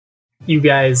You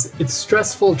guys, it's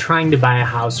stressful trying to buy a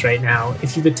house right now.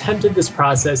 If you've attempted this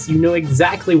process, you know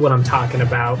exactly what I'm talking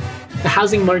about. The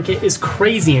housing market is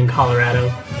crazy in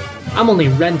Colorado. I'm only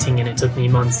renting and it took me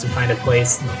months to find a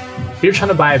place. If you're trying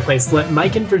to buy a place, let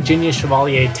Mike and Virginia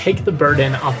Chevalier take the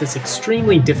burden off this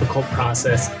extremely difficult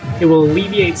process. It will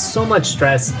alleviate so much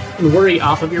stress and worry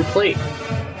off of your plate.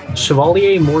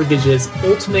 Chevalier Mortgage's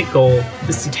ultimate goal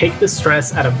is to take the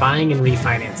stress out of buying and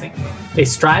refinancing. They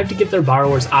strive to give their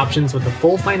borrowers options with a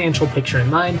full financial picture in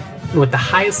mind and with the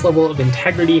highest level of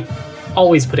integrity,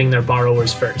 always putting their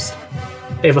borrowers first.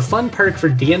 They have a fun perk for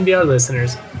DNVR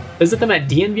listeners. Visit them at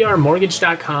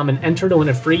dnvrmortgage.com and enter to win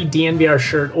a free DNVR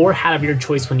shirt or hat of your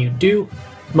choice when you do.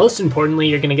 Most importantly,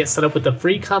 you're going to get set up with a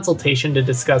free consultation to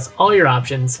discuss all your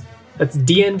options. That's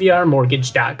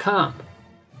dnvrmortgage.com.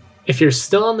 If you're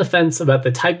still on the fence about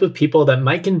the type of people that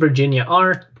Mike and Virginia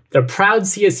are, they're proud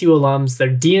CSU alums,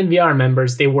 they're DNVR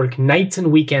members, they work nights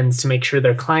and weekends to make sure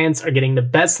their clients are getting the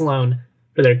best loan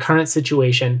for their current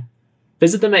situation.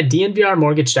 Visit them at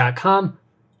dnvrmortgage.com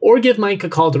or give Mike a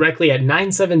call directly at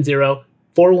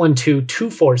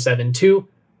 970-412-2472,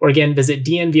 or again, visit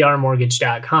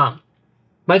dnvrmortgage.com.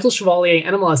 Michael Chevalier,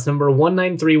 NMLS number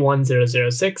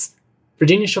 1931006,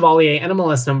 Virginia Chevalier,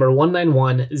 NMLS number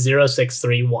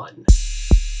 1910631.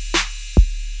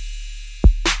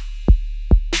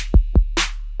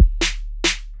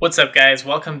 What's up, guys?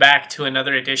 Welcome back to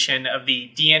another edition of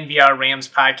the DNVR Rams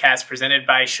podcast presented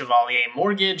by Chevalier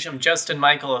Mortgage. I'm Justin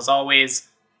Michael, as always.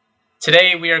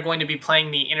 Today, we are going to be playing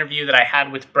the interview that I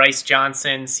had with Bryce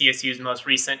Johnson, CSU's most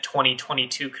recent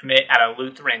 2022 commit at a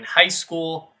Lutheran high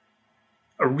school.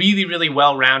 A really, really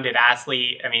well-rounded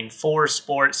athlete. I mean,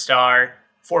 4-sport star,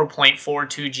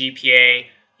 4.42 GPA,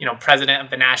 president of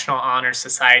the National Honor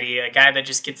Society, a guy that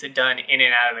just gets it done in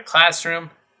and out of the classroom.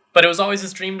 But it was always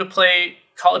his dream to play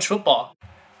college football.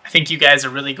 I think you guys are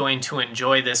really going to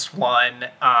enjoy this one.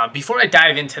 Before I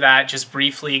dive into that, just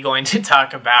briefly going to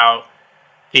talk about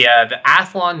the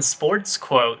Athlon Sports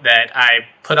quote that I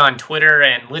put on Twitter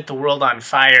and lit the world on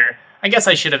fire. I guess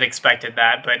I should have expected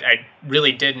that, but I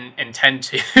really didn't intend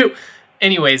to.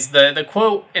 Anyways, the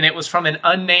quote, and it was from an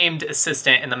unnamed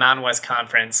assistant in the Mountain West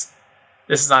Conference.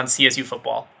 This is on CSU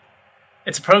football.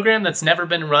 "It's a program that's never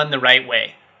been run the right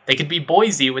way. They could be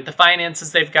Boise with the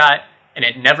finances they've got, and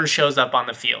it never shows up on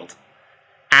the field."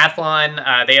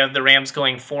 Athlon, they have the Rams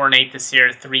going 4-8 this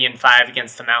year, 3-5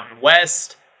 against the Mountain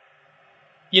West.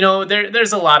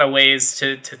 There's a lot of ways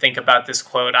to think about this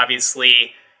quote.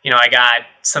 Obviously, I got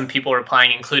some people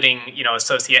replying, including,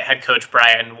 associate head coach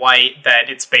Brian White, that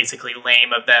it's basically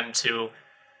lame of them to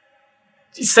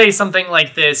say something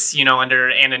like this,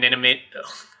 under anonymity.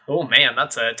 Oh man,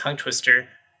 that's a tongue twister.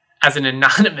 As an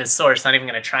anonymous source, not even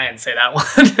going to try and say that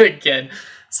one again.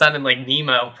 Sounding like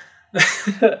Nemo.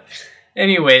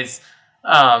 Anyways,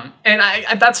 and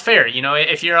I that's fair.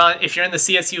 If you're in the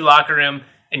CSU locker room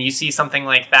and you see something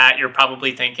like that, you're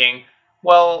probably thinking,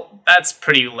 well, that's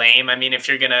pretty lame. I mean, if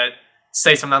you're going to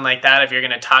say something like that, if you're going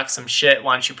to talk some shit,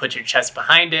 why don't you put your chest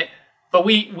behind it? But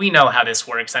we know how this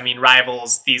works. I mean,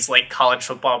 Rivals, these like college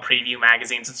football preview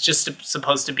magazines, it's just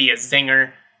supposed to be a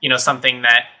zinger, something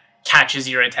that catches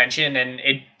your attention, and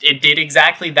it did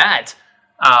exactly that.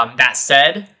 That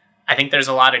said, I think there's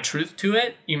a lot of truth to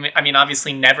it.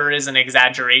 Obviously, never is an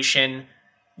exaggeration.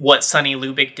 What Sonny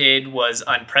Lubick did was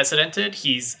unprecedented.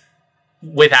 He's,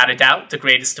 without a doubt, the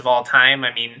greatest of all time.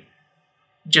 I mean,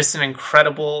 just an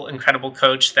incredible, incredible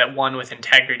coach that won with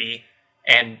integrity.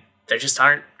 And there just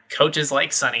aren't coaches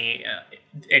like Sonny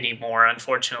anymore,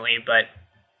 unfortunately. But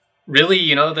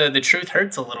really, the truth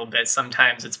hurts a little bit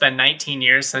sometimes. It's been 19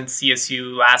 years since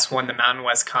CSU last won the Mountain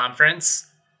West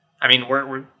Conference. I mean,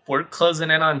 we're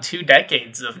closing in on 2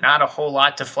 decades of not a whole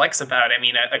lot to flex about. I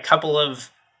mean, a couple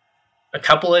of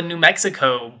New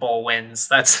Mexico Bowl wins.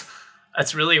 That's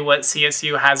really what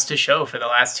CSU has to show for the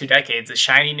last 2 decades. A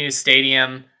shiny new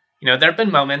stadium. There have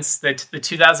been moments that the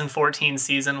 2014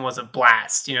 season was a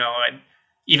blast.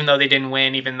 Even though they didn't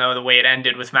win, even though the way it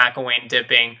ended with McElwain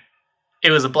dipping, it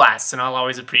was a blast, and I'll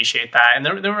always appreciate that. And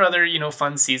there were other,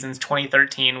 fun seasons.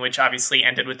 2013, which obviously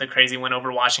ended with the crazy win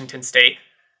over Washington State.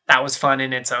 That was fun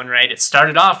in its own right. It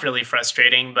started off really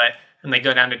frustrating, but then they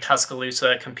go down to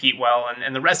Tuscaloosa, compete well,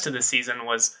 and the rest of the season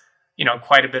was,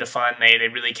 quite a bit of fun. They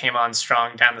really came on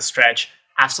strong down the stretch,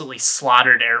 absolutely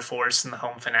slaughtered Air Force in the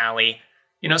home finale.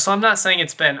 So I'm not saying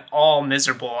it's been all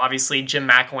miserable. Obviously, Jim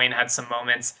McElwain had some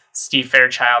moments. Steve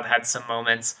Fairchild had some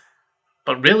moments.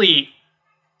 But really,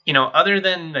 other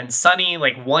than Sonny,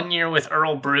 like 1 year with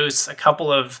Earl Bruce, a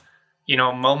couple of,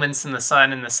 moments in the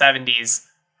sun in the 70s,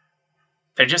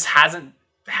 there just hasn't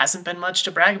hasn't been much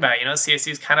to brag about.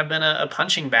 CSU's kind of been a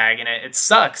punching bag, and it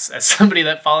sucks. As somebody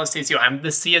that follows CSU, I'm the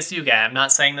CSU guy. I'm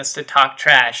not saying this to talk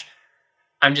trash.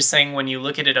 I'm just saying when you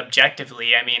look at it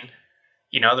objectively, I mean,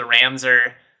 the Rams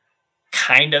are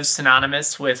kind of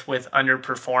synonymous with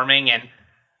underperforming. And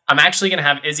I'm actually going to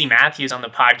have Izzy Matthews on the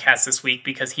podcast this week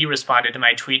because he responded to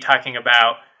my tweet talking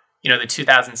about, the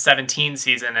 2017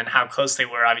 season and how close they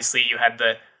were. Obviously, you had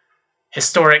the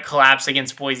historic collapse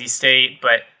against Boise State,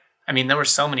 but I mean, there were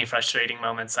so many frustrating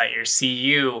moments that year.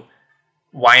 CU,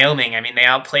 Wyoming, I mean, they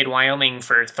outplayed Wyoming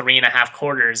for 3.5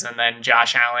 quarters, and then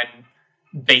Josh Allen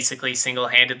basically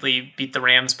single-handedly beat the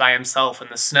Rams by himself in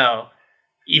the snow.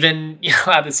 Even,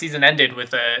 how the season ended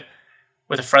with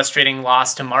a frustrating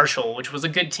loss to Marshall, which was a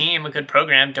good team, a good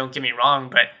program, don't get me wrong,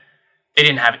 but they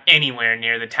didn't have anywhere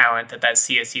near the talent that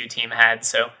CSU team had.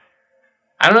 So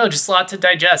I don't know, just a lot to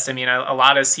digest. I mean, a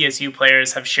lot of CSU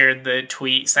players have shared the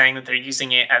tweet saying that they're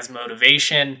using it as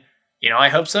motivation. I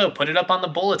hope so. Put it up on the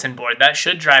bulletin board. That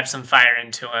should drive some fire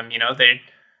into them. They,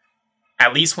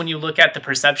 at least when you look at the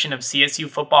perception of CSU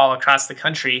football across the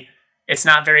country, it's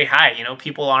not very high.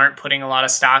 People aren't putting a lot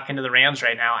of stock into the Rams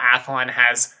right now. Athlon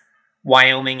has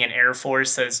Wyoming and Air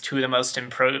Force as two of the most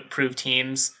improved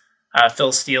teams.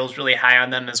 Phil Steele's really high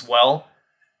on them as well.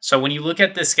 So when you look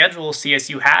at the schedule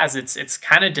CSU has, it's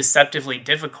kind of deceptively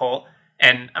difficult,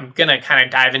 and I'm going to kind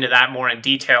of dive into that more in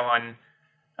detail on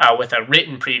with a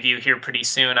written preview here pretty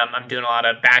soon. I'm doing a lot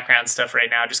of background stuff right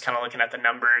now, just kind of looking at the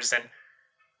numbers and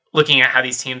looking at how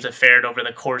these teams have fared over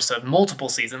the course of multiple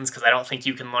seasons, because I don't think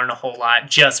you can learn a whole lot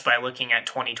just by looking at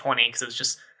 2020, because it was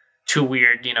just too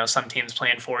weird. Some teams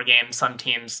playing 4 games, some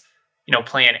teams,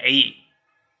 playing 8.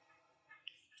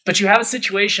 But you have a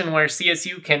situation where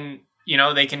CSU can,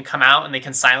 they can come out and they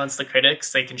can silence the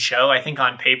critics. They can show, I think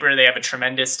on paper, they have a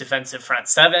tremendous defensive front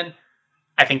 7.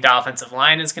 I think the offensive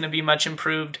line is going to be much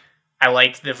improved. I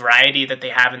like the variety that they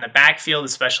have in the backfield,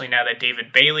 especially now that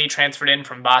David Bailey transferred in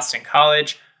from Boston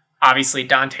College. Obviously,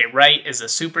 Dante Wright is a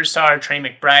superstar. Trey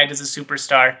McBride is a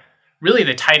superstar. Really,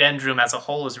 the tight end room as a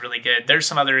whole is really good. There's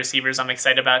some other receivers I'm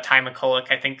excited about. Ty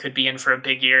McCulloch, I think, could be in for a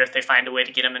big year if they find a way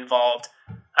to get him involved.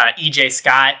 EJ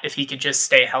Scott, if he could just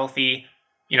stay healthy.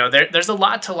 There's a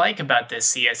lot to like about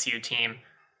this CSU team.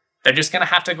 They're just going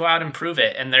to have to go out and prove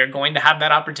it, and they're going to have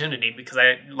that opportunity because,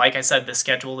 like I said, the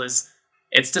schedule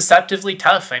it's deceptively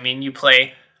tough. I mean, you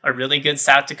play a really good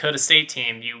South Dakota State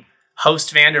team. You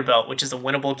host Vanderbilt, which is a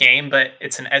winnable game, but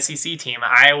it's an SEC team.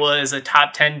 Iowa is a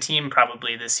top 10 team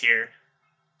probably this year.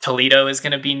 Toledo is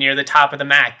going to be near the top of the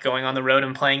MAC. Going on the road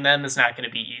and playing them is not going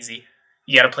to be easy.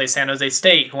 You got to play San Jose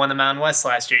State, who won the Mountain West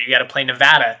last year. You got to play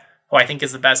Nevada, who I think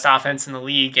is the best offense in the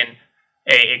league and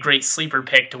a great sleeper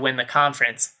pick to win the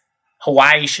conference.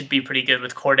 Hawaii should be pretty good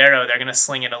with Cordero. They're going to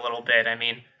sling it a little bit. I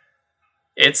mean,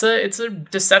 it's a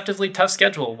deceptively tough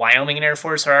schedule. Wyoming and Air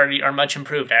Force are much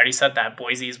improved. I already said that.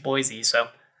 Boise is Boise. So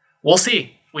we'll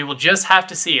see. We will just have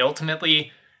to see.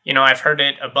 Ultimately, I've heard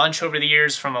it a bunch over the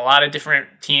years from a lot of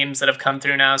different teams that have come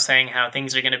through now saying how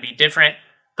things are going to be different,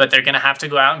 but they're going to have to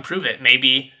go out and prove it.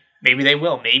 Maybe they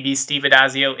will. Maybe Steve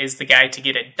Addazio is the guy to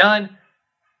get it done.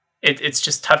 It's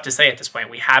just tough to say at this point.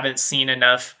 We haven't seen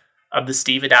enough of the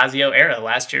Steve Addazio era.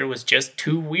 Last year was just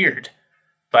too weird.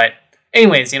 But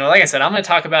anyways, like I said, I'm going to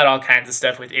talk about all kinds of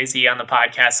stuff with Izzy on the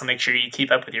podcast, so make sure you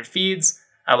keep up with your feeds.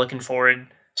 Looking forward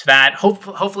to that.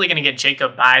 Hopefully going to get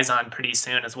Jacob Buys on pretty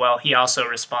soon as well. He also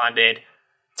responded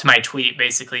to my tweet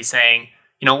basically saying,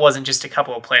 it wasn't just a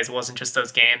couple of plays. It wasn't just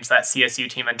those games. That CSU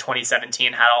team in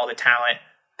 2017 had all the talent.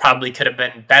 Probably could have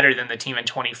been better than the team in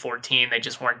 2014. They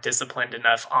just weren't disciplined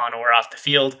enough on or off the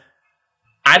field.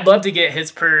 I'd love to get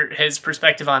his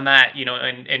perspective on that,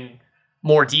 in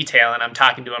more detail. And I'm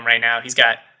talking to him right now. He's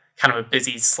got kind of a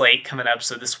busy slate coming up.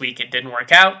 So this week it didn't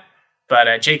work out.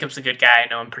 But Jacob's a good guy. I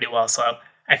know him pretty well. So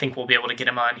I think we'll be able to get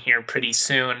him on here pretty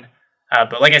soon.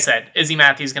 But like I said, Izzy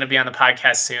Matthews is going to be on the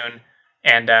podcast soon.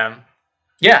 And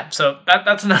yeah, so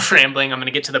that's enough rambling. I'm going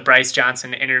to get to the Bryce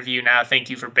Johnson interview now. Thank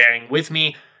you for bearing with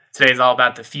me. Today's all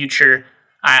about the future.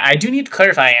 I do need to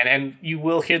clarify, and you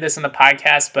will hear this in the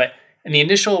podcast, but in the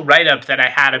initial write-up that I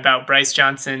had about Bryce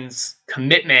Johnson's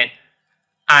commitment,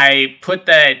 I put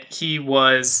that he's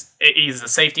a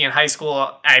safety in high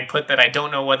school. I put that I don't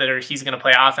know whether he's going to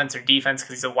play offense or defense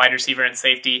because he's a wide receiver and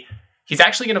safety. He's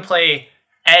actually going to play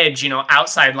edge,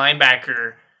 outside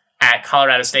linebacker at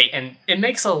Colorado State, and it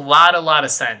makes a lot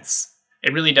of sense.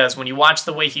 It really does. When you watch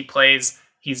the way he plays,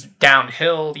 he's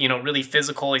downhill, really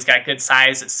physical. He's got good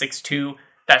size at 6'2".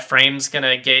 That frame's going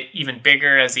to get even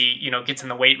bigger as he, gets in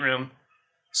the weight room.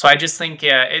 So I just think,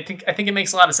 I think it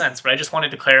makes a lot of sense, but I just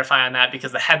wanted to clarify on that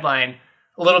because the headline,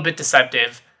 a little bit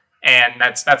deceptive. And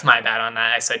that's my bad on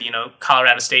that. I said,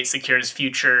 Colorado State secures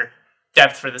future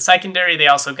depth for the secondary. They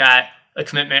also got a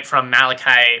commitment from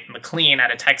Malachi McLean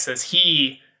out of Texas.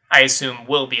 He, I assume,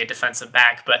 will be a defensive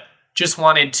back, but just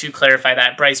wanted to clarify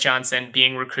that. Bryce Johnson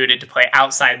being recruited to play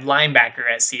outside linebacker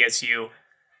at CSU,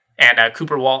 and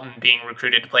Cooper Walton being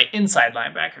recruited to play inside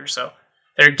linebacker. So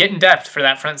they're getting depth for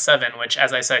that front seven, which,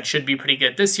 as I said, should be pretty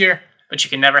good this year, but you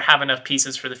can never have enough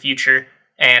pieces for the future.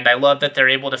 And I love that they're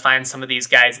able to find some of these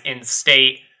guys in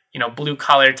state,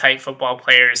 blue-collar type football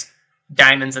players,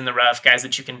 diamonds in the rough, guys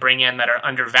that you can bring in that are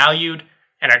undervalued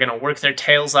and are going to work their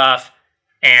tails off.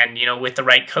 And, with the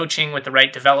right coaching, with the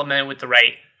right development, with the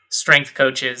right strength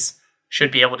coaches,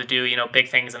 should be able to do, big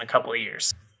things in a couple of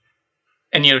years.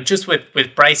 And, just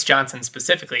with Bryce Johnson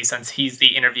specifically, since he's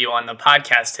the interview on the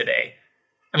podcast today,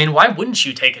 I mean, why wouldn't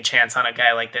you take a chance on a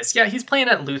guy like this? Yeah, he's playing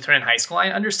at Lutheran High School. I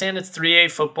understand it's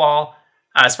 3A football,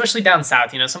 especially down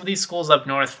south. Some of these schools up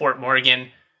north, Fort Morgan,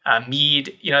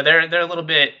 Meade, they're a little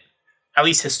bit, at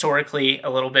least historically, a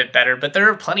little bit better. But there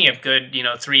are plenty of good,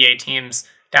 3A teams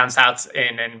down south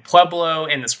in Pueblo,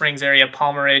 in the Springs area,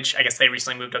 Palmer Ridge. I guess they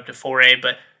recently moved up to 4A.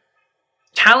 But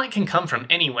talent can come from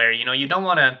anywhere. You don't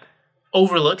want to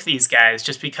overlook these guys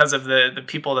just because of the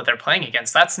people that they're playing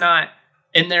against. That's not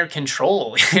in their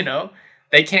control.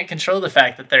 They can't control the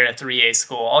fact that they're a 3A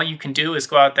school. All you can do is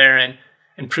go out there and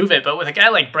prove it. But with a guy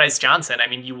like Bryce Johnson, I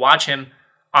mean, you watch him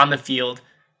on the field,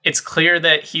 it's clear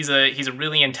that he's a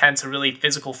really intense, a really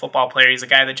physical football player. He's a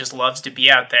guy that just loves to be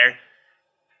out there.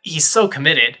 He's so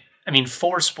committed. I mean,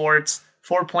 4 sports,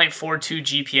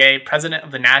 4.42 GPA, president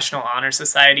of the National Honor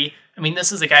Society. I mean,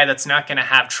 this is a guy that's not going to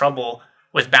have trouble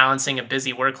with balancing a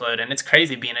busy workload. And it's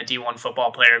crazy being a D1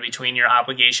 football player between your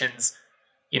obligations,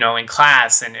 in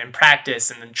class and in practice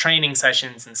and in training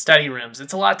sessions and study rooms.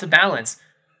 It's a lot to balance.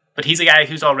 But he's a guy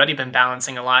who's already been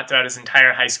balancing a lot throughout his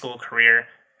entire high school career.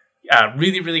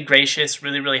 Really, really gracious,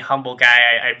 really, really humble guy.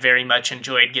 I very much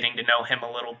enjoyed getting to know him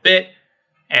a little bit,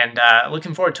 and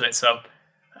looking forward to it. So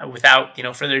without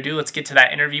further ado, let's get to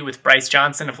that interview with Bryce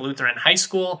Johnson of Lutheran High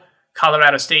School,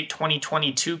 Colorado State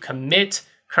 2022 commit,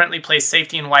 currently plays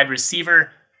safety and wide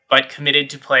receiver, but committed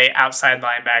to play outside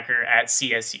linebacker at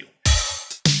CSU.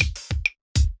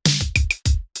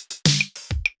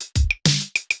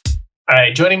 All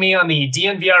right, joining me on the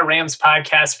DNVR Rams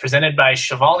podcast presented by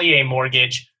Chevalier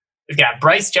Mortgage, we've got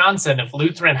Bryce Johnson of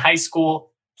Lutheran High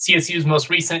School, CSU's most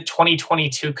recent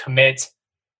 2022 commit.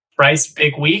 Bryce,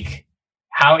 big week.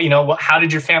 How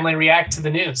did your family react to the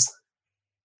news?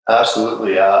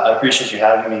 Absolutely. I appreciate you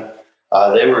having me.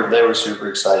 They were super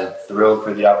excited, thrilled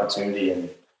for the opportunity, and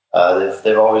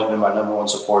they've always been my number one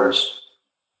supporters.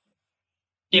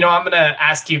 I'm going to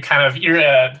ask you you're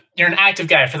an active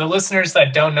guy. For the listeners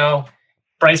that don't know,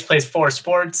 Bryce plays 4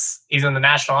 sports. He's in the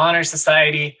National Honor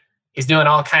Society. He's doing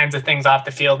all kinds of things off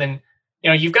the field. And,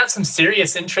 you've got some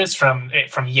serious interest from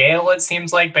Yale, it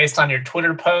seems like, based on your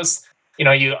Twitter posts.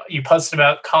 You posted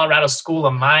about Colorado School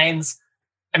of Mines.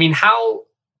 I mean,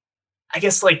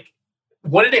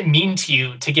 what did it mean to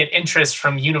you to get interest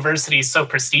from universities so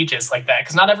prestigious like that?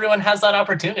 Because not everyone has that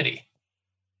opportunity.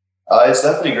 It's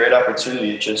definitely a great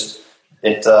opportunity.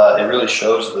 It really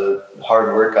shows the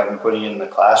hard work I've been putting in the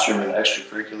classroom and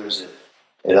extracurriculars.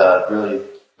 It really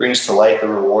brings to light the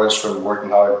rewards from working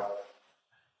hard.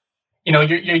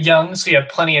 You're young, so you have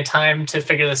plenty of time to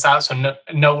figure this out. So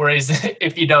no worries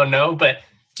if you don't know. But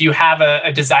do you have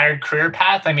a desired career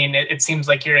path? I mean, it seems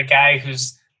like you're a guy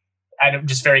who's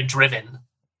just very driven.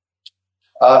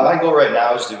 My goal right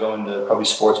now is to go into probably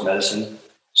sports medicine,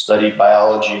 study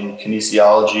biology and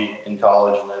kinesiology in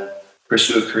college, and then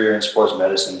pursue a career in sports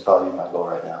medicine. Probably my goal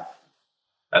right now.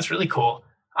 That's really cool.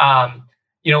 Out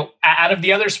of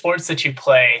the other sports that you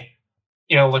play,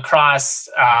 lacrosse,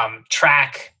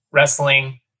 track,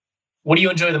 wrestling, what do you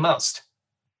enjoy the most?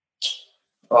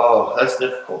 Oh, that's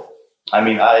difficult. I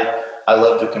mean, I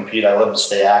love to compete. I love to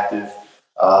stay active.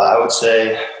 I would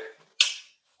say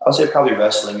probably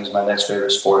wrestling is my next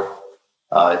favorite sport.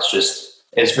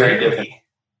 It's very different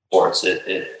sports.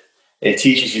 It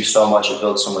teaches you so much. It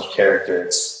builds so much character.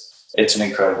 It's an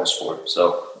incredible sport.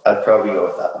 So I'd probably go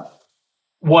with that one.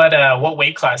 What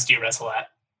weight class do you wrestle at?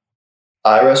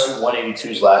 I wrestled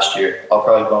 182s last year. I'll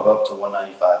probably bump up to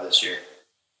 195 this year.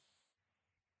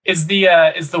 Is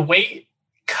the weight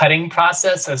cutting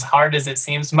process as hard as it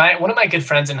seems? One of my good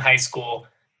friends in high school,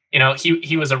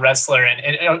 he was a wrestler, and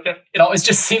it always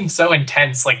just seemed so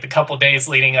intense, like the couple days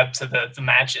leading up to the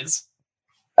matches.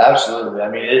 Absolutely.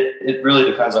 I mean, it really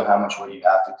depends on how much weight you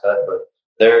have to cut, but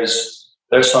there's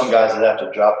some guys that have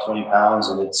to drop 20 pounds,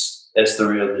 and it's the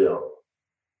real deal.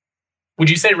 Would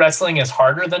you say wrestling is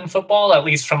harder than football, at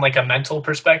least from like a mental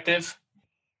perspective?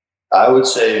 I would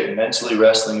say mentally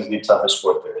wrestling is the toughest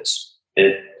sport there is.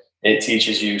 It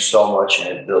teaches you so much,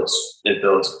 and it builds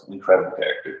incredible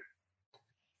character.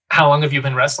 How long have you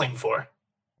been wrestling for?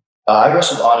 I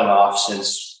wrestled on and off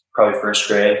since probably first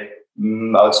grade.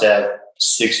 I would say I have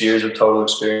 6 years of total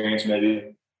experience,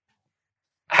 maybe.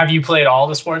 Have you played all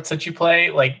the sports that you play,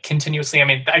 like, continuously? I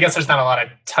mean, I guess there's not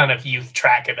a ton of youth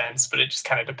track events, but it just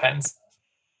kind of depends.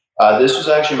 This was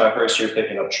actually my first year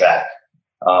picking up track.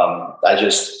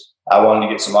 I wanted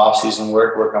to get some off-season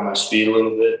work on my speed a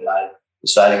little bit, and I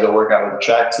decided to go work out with the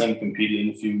track team, competed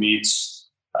in a few meets.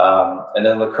 And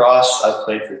then lacrosse, I've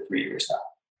played for 3 years now.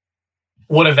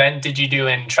 What event did you do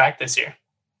in track this year?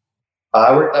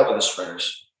 I worked out with the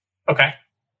sprinters. Okay.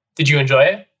 Did you enjoy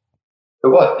it? It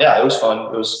was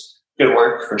fun. It was good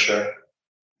work for sure.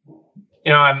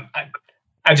 I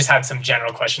just had some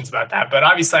general questions about that, but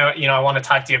obviously, I want to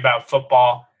talk to you about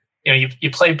football. You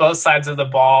play both sides of the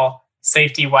ball,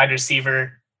 safety, wide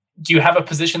receiver. Do you have a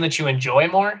position that you enjoy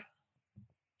more?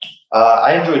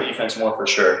 I enjoy defense more for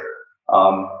sure.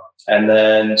 And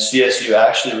then CSU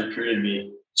actually recruited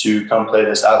me to come play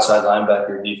this outside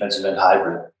linebacker defensive end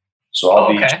hybrid. So I'll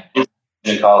be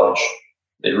in college.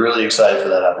 They're really excited for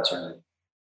that opportunity.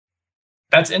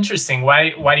 That's interesting.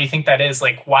 Why do you think that is?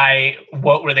 Like,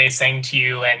 what were they saying to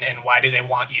you, and why do they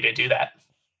want you to do that?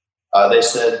 They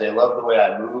said they love the way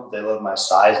I move. They love my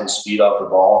size and speed off the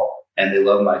ball, and they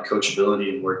love my coachability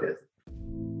and work ethic.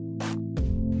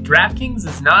 DraftKings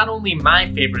is not only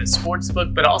my favorite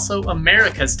sportsbook, but also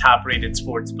America's top-rated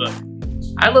sportsbook.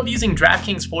 I love using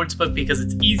DraftKings Sportsbook because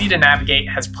it's easy to navigate,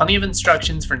 has plenty of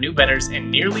instructions for new bettors, and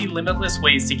nearly limitless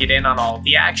ways to get in on all of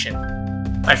the action.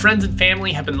 My friends and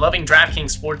family have been loving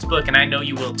DraftKings Sportsbook, and I know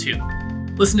you will too.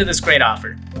 Listen to this great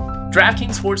offer.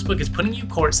 DraftKings Sportsbook is putting you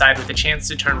courtside with a chance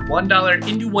to turn $1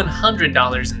 into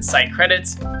 $100 in site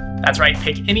credits. That's right,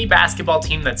 pick any basketball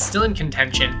team that's still in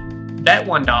contention, bet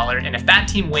 $1, and if that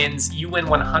team wins, you win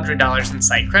 $100 in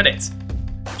site credits.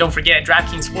 Don't forget,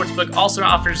 DraftKings Sportsbook also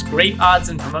offers great odds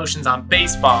and promotions on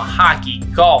baseball, hockey,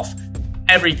 golf,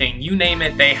 everything. You name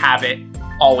it, they have it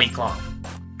all week long.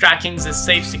 DraftKings is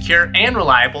safe, secure, and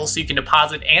reliable, so you can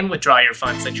deposit and withdraw your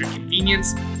funds at your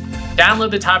convenience. Download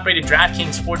the top-rated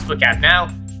DraftKings Sportsbook app now.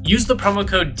 Use the promo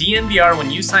code DNVR when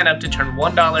you sign up to turn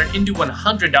 $1 into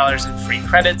 $100 in free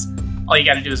credits. All you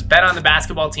got to do is bet on the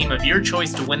basketball team of your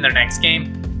choice to win their next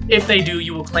game. If they do,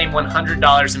 you will claim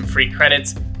 $100 in free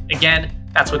credits. Again,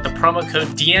 that's with the promo code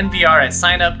DNVR at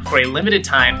sign up for a limited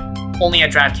time. Only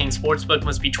at DraftKings Sportsbook.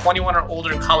 Must be 21 or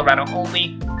older, Colorado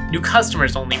only. New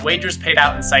customers only. Wagers paid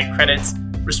out in site credits.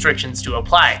 Restrictions to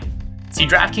apply. See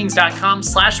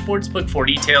DraftKings.com/sportsbook for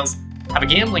details. Have a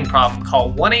gambling problem?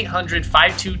 Call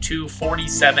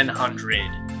 1-800-522-4700.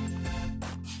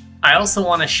 I also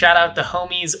want to shout out the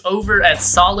homies over at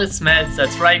Solace Meds.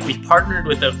 That's right, we've partnered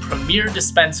with a premier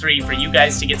dispensary for you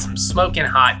guys to get some smoking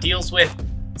hot deals with.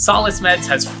 Solace Meds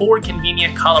has 4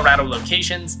 convenient Colorado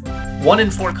locations, 1 in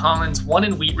Fort Collins, 1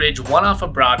 in Wheat Ridge, 1 off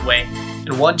of Broadway,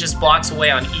 and 1 just blocks away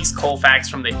on East Colfax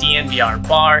from the DNVR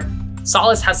bar.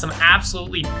 Solace has some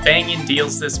absolutely banging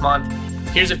deals this month.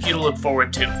 Here's a few to look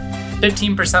forward to.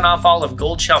 15% off all of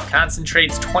Gold Shelf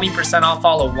concentrates, 20% off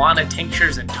all of Wana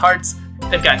tinctures and tarts.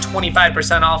 They've got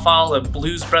 25% off all of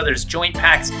Blues Brothers joint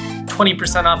packs,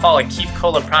 20% off all of Keef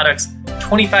Cola products,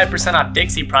 25% off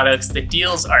Dixie products. The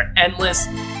deals are endless.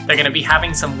 They're going to be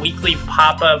having some weekly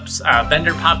pop-ups,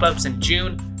 vendor pop-ups in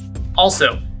June.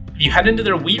 Also, if you head into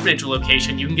their Wheat Ridge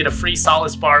location, you can get a free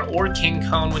Solace bar or King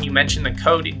Cone when you mention the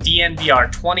code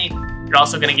DNVR20. You're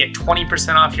also going to get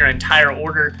 20% off your entire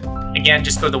order. Again,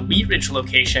 just go to the Wheat Ridge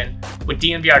location. With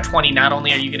DNVR20, not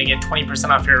only are you going to get 20%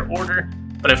 off your order,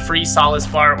 but a free Solace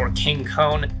bar or King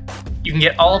Cone. You can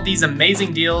get all of these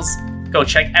amazing deals. Go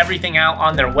check everything out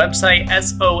on their website,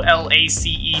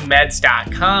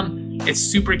 solacemeds.com. It's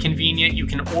super convenient. You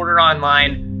can order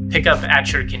online, pick up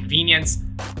at your convenience.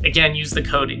 Again, use the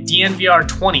code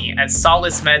DNVR20 at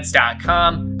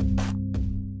solacemeds.com.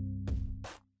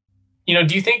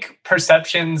 Do you think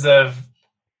perceptions of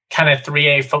kind of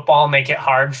 3A football make it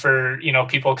hard for,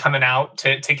 people coming out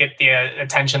to get the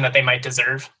attention that they might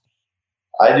deserve?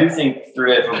 I do think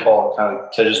 3A football kind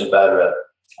of catches a bad rep.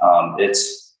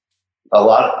 It's a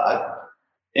lot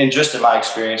and just in my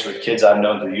experience with kids I've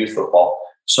known through youth football,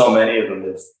 so many of them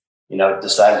have,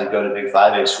 decided to go to big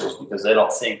 5A schools because they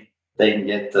don't think they can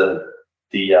get the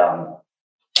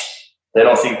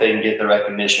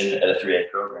recognition at a 3A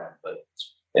program, but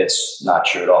it's not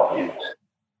true at all.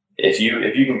 If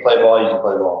you can play ball, you can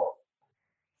play ball.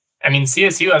 I mean,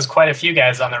 CSU has quite a few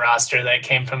guys on the roster that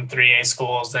came from 3A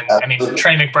schools. And Absolutely. I mean,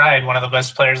 Trey McBride, one of the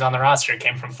best players on the roster,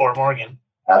 came from Fort Morgan.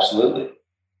 Absolutely.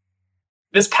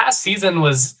 This past season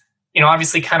was,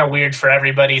 obviously kind of weird for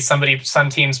everybody. Some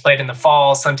teams played in the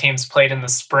fall, some teams played in the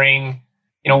spring.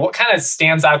 What kind of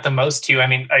stands out the most to you? I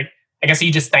mean, I guess are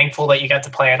you just thankful that you got to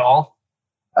play at all?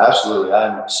 Absolutely.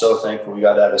 I'm so thankful we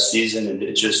got to have a season, and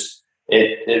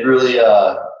it really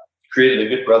created a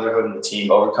good brotherhood in the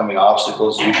team, overcoming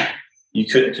obstacles. You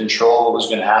couldn't control what was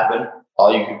going to happen.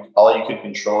 All you could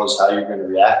control is how you're going to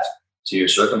react to your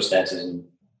circumstances, and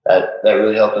that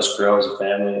really helped us grow as a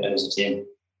family and as a team.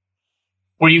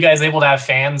 Were you guys able to have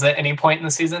fans at any point in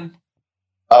the season?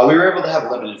 We were able to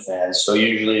have limited fans, so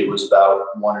usually it was about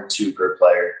one or two per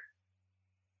player.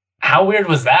 How weird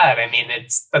was that? I mean,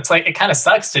 that's like, it kind of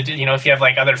sucks to do, if you have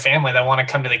like other family that want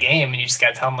to come to the game and you just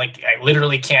got to tell them like, I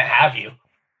literally can't have you.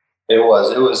 It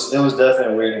was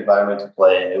definitely a weird environment to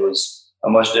play in. It was a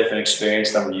much different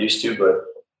experience than we're used to, but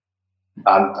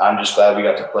I'm just glad we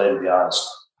got to play, to be honest.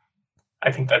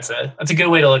 I think that's a good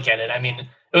way to look at it. I mean,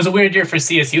 it was a weird year for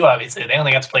CSU, obviously. They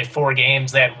only got to play 4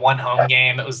 games. They had 1 home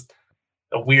game. It was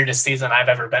the weirdest season I've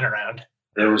ever been around.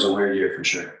 It was a weird year for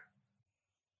sure.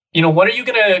 What are you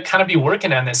going to kind of be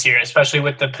working on this year, especially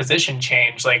with the position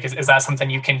change? Like, is that something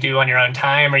you can do on your own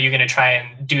time? Are you going to try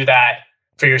and do that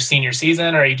for your senior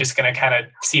season, or are you just going to kind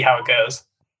of see how it goes?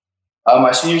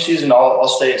 My senior season, I'll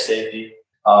stay at safety.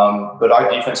 But our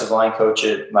defensive line coach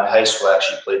at my high school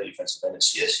actually played defensive end at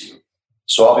CSU.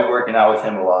 So I'll be working out with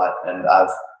him a lot, and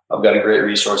I've got a great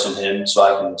resource in him, so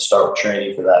I can start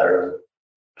training for that early.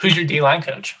 Who's your D-line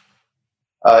coach?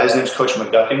 His name's Coach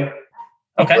McGuckin.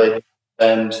 Okay.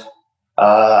 And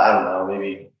I don't know,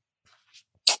 maybe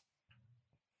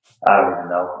I don't even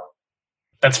know.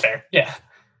 That's fair. Yeah.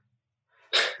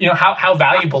 How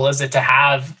valuable is it to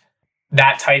have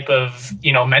that type of,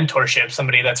 mentorship,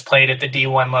 somebody that's played at the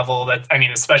D1 level,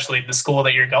 especially the school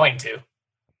that you're going to?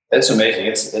 It's amazing.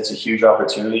 It's a huge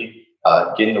opportunity.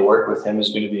 Getting to work with him is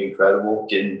going to be incredible.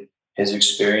 Getting his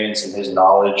experience and his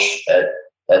knowledge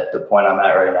at the point I'm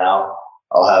at right now,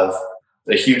 I'll have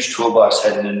a huge toolbox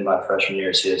heading into my freshman year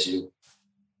at CSU.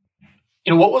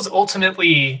 What was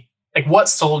ultimately, like, what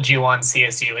sold you on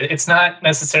CSU? It's not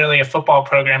necessarily a football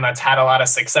program that's had a lot of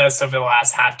success over the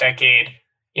last half decade.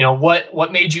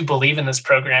 What made you believe in this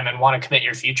program and want to commit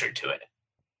your future to it?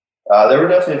 There were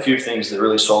definitely a few things that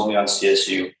really sold me on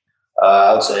CSU.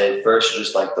 I would say first,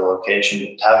 just like the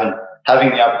location, having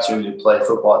the opportunity to play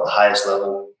football at the highest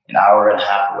level, an hour and a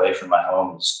half away from my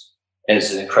home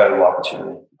is an incredible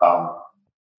opportunity.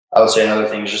 I would say another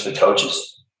thing is just the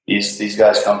coaches. These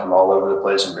guys come from all over the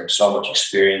place and bring so much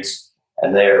experience,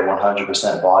 and they are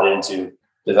 100% bought into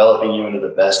developing you into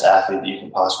the best athlete that you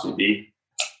can possibly be.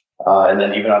 And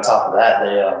then even on top of that,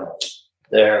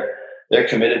 they're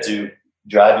committed to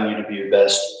driving you to be your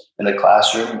best in the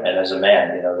classroom and as a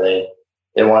man.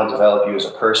 They want to develop you as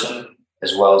a person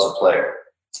as well as a player.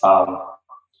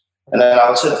 And then I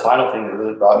would say the final thing that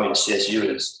really brought me to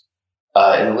CSU is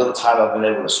in the little time I've been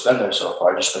able to spend there so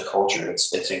far, just the culture.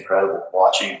 It's incredible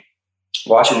watching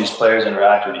these players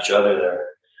interact with each other.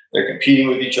 They're competing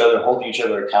with each other, holding each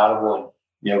other accountable,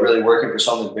 and really working for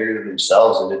something bigger than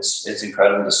themselves. And it's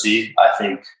incredible to see.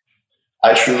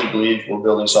 I truly believe we're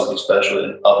building something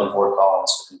special up in Fort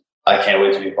Collins. I can't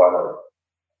wait to be a part of it.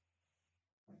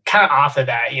 Kind of off of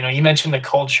that, you mentioned the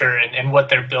culture and what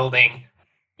they're building.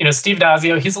 Steve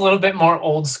Dazio, he's a little bit more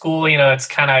old school. It's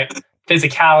kind of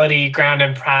physicality, ground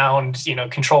and pound,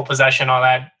 control possession, all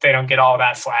that. They don't get all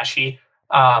that flashy.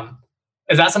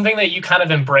 Is that something that you kind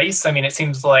of embrace? I mean, it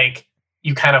seems like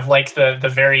you kind of like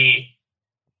the very,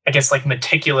 I guess, like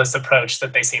meticulous approach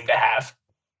that they seem to have.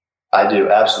 I do,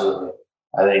 absolutely.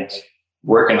 I think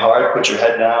working hard, put your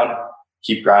head down,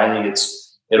 keep grinding.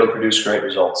 It'll produce great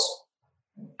results.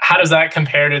 How does that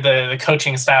compare to the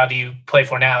coaching style do you play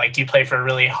for now? Like, do you play for a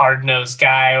really hard-nosed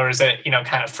guy, or is it,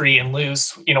 kind of free and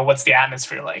loose? What's the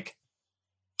atmosphere like?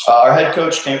 Our head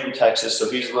coach came from Texas, so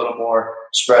he's a little more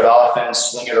spread offense,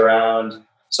 sling it around.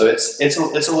 So it's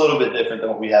a little bit different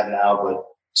than what we have now, but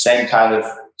same kind of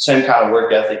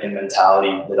work ethic and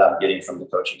mentality that I'm getting from the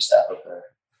coaching staff up there.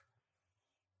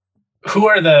 Who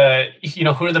are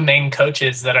the main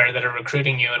coaches that are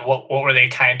recruiting you, and what were they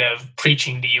kind of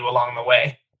preaching to you along the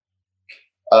way?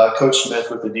 Coach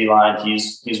Smith with the D-line,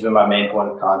 he's been my main point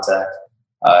of contact.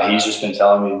 He's just been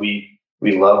telling me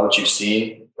we love what you've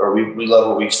seen, or we love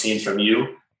what we've seen from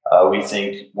you. We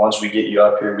think once we get you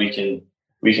up here, we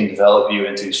can develop you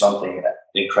into something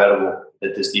incredible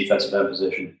at this defensive end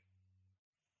position.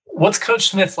 What's Coach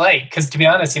Smith like? Because to be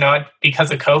honest,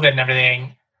 because of COVID and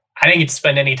everything, I didn't get to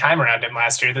spend any time around him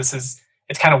last year. It's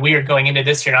kind of weird going into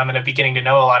this year. I'm going to be getting to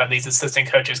know a lot of these assistant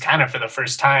coaches kind of for the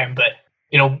first time. But,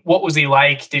 what was he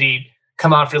like? Did he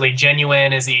come off really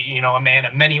genuine? Is he, a man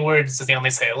of many words? Does he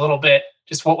only say a little bit?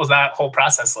 Just what was that whole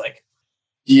process like?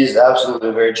 He is absolutely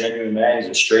a very genuine man. He's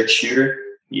a straight shooter.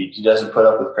 He doesn't put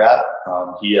up with crap.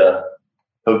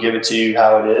 He'll give it to you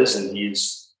how it is, and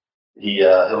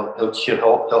he'll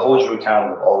hold you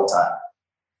accountable all the time.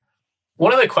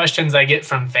 One of the questions I get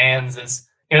from fans is,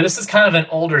 this is kind of an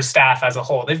older staff as a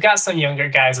whole. They've got some younger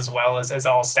guys as well as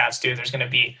all staffs do. There's going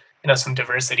to be, some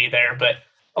diversity there, but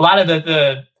a lot of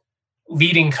the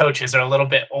leading coaches are a little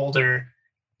bit older.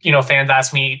 Fans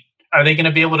ask me, are they going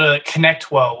to be able to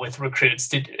connect well with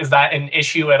recruits? Is that an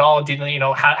issue at all?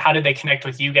 How did they connect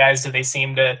with you guys? Do they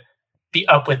seem to be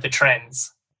up with the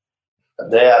trends?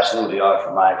 They absolutely are,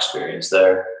 from my experience.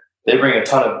 They bring a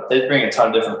ton of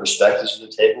different perspectives to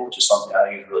the table, which is something I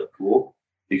think is really cool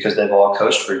because they've all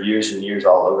coached for years and years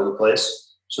all over the place.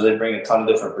 So they bring a ton of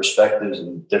different perspectives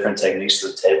and different techniques to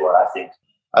the table, and I think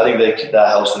that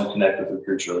helps them connect with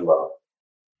recruits really well.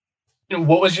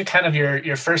 What was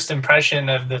your first impression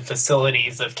of the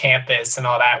facilities of campus and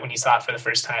all that when you saw it for the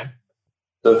first time?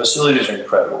 The facilities are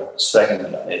incredible. Second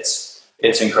to none.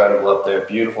 It's incredible up there.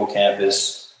 Beautiful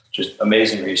campus, just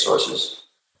amazing resources.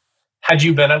 Had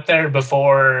you been up there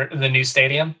before the new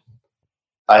stadium?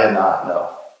 I had not,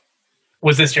 no.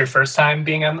 Was this your first time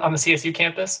being on the CSU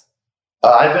campus?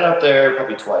 I've been up there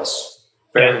probably twice.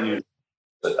 Fairly new,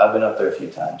 but I've been up there a few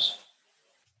times.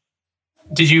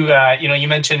 Did you, you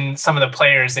mentioned some of the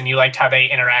players and you liked how they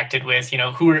interacted with,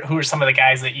 who are some of the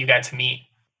guys that you got to meet?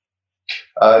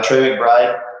 Trey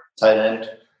McBride, tight end.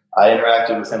 I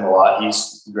interacted with him a lot.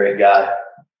 He's a great guy.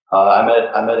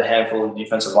 I met a handful of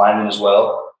defensive linemen as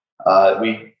well.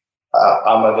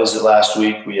 On my visit last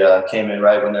week, we came in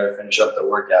right when they were finishing up their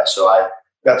workout. So I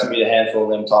got to meet a handful of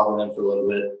them, talk with them for a little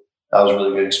bit. That was a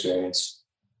really good experience.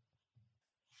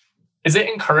 Is it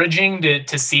encouraging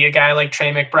to see a guy like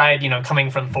Trey McBride, coming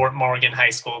from Fort Morgan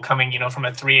High School, coming, from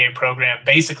a 3A program,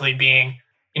 basically being,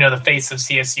 the face of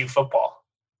CSU football?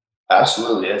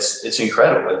 Absolutely. It's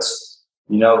incredible. It's,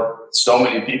 so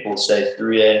many people say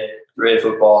 3A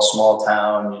football, small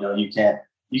town, you can't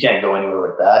go anywhere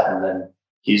with that. And then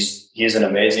he's an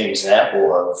amazing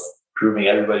example of proving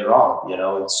everybody wrong,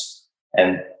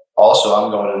 and also I'm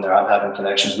going in there, I'm having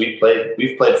connections. We've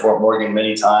played Fort Morgan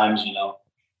many times,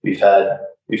 We've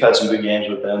had some good games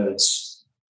with them. It's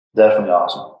definitely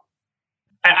awesome.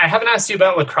 I haven't asked you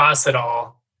about lacrosse at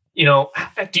all. Do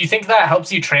you think that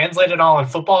helps you translate it all in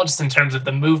football, just in terms of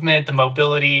the movement, the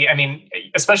mobility? I mean,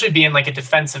 especially being like a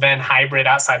defensive end hybrid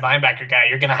outside linebacker guy,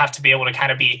 you're going to have to be able to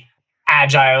kind of be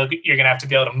agile. You're going to have to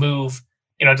be able to move.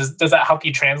 Does that help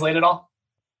you translate it all?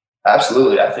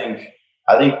 Absolutely. I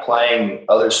think playing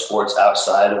other sports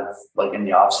outside of like in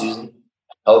the off season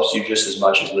helps you just as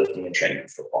much as lifting and training for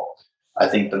football. I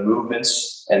think the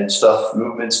movements and stuff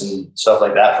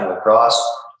like that from lacrosse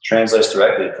translates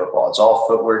directly to football. It's all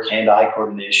footwork, hand-eye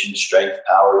coordination, strength,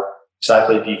 power. Because I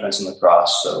play defense in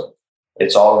lacrosse, so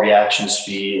it's all reaction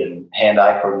speed and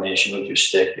hand-eye coordination with your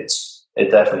stick.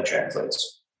 It definitely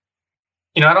translates.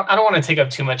 I don't want to take up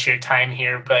too much of your time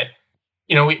here, but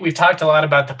we've talked a lot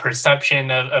about the perception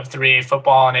of 3A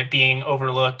football and it being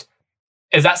overlooked.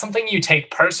 Is that something you take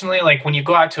personally? Like when you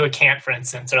go out to a camp, for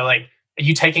instance, or like, are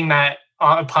you taking that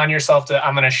upon yourself to,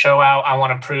 I'm going to show out, I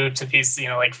want to prove to these,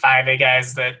 like 5A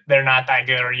guys that they're not that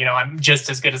good, or, I'm just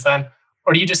as good as them?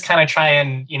 Or do you just kind of try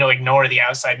and, ignore the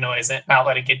outside noise and not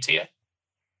let it get to you?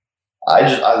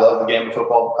 I love the game of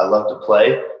football. I love to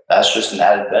play. That's just an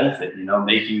added benefit,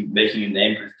 making a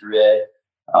name for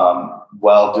 3A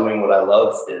while doing what I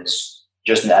love is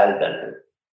just an added benefit.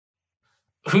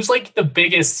 Who's like the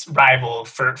biggest rival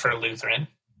for Lutheran?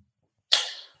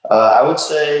 I would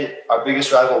say our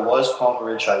biggest rival was Palmer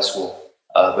Ridge High School,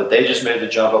 but they just made the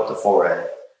jump up to 4A.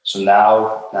 So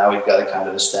now we've got to kind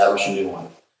of establish a new one.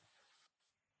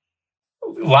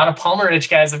 A lot of Palmer Ridge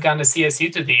guys have gone to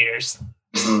CSU through the years.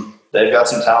 Mm-hmm. They've got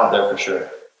some talent there for sure.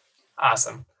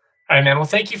 Awesome. All right, man. Well,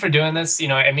 thank you for doing this.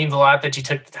 It means a lot that you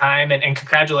took the time, and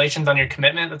congratulations on your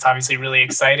commitment. That's obviously really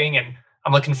exciting, and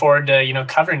I'm looking forward to,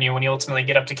 covering you when you ultimately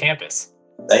get up to campus.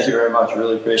 Thank you very much.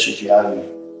 Really appreciate you having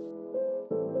me.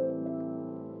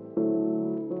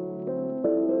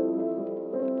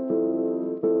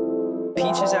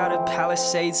 Peaches out of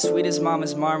Palisades, sweet as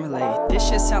mama's marmalade. This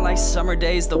shit sound like summer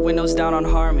days, the windows down on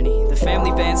Harmony. The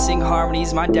family band sing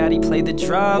harmonies, my daddy played the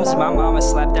drums. My mama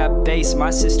slapped that bass, my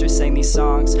sister sang these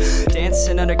songs.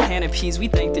 Dancing under canopies, we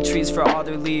thank the trees for all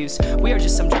their leaves. We are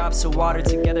just some drops of water,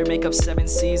 together make up 7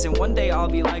 seas. And one day I'll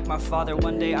be like my father,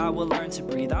 one day I will learn to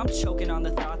breathe. I'm choking on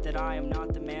the thought that I am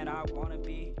not the man I want to be.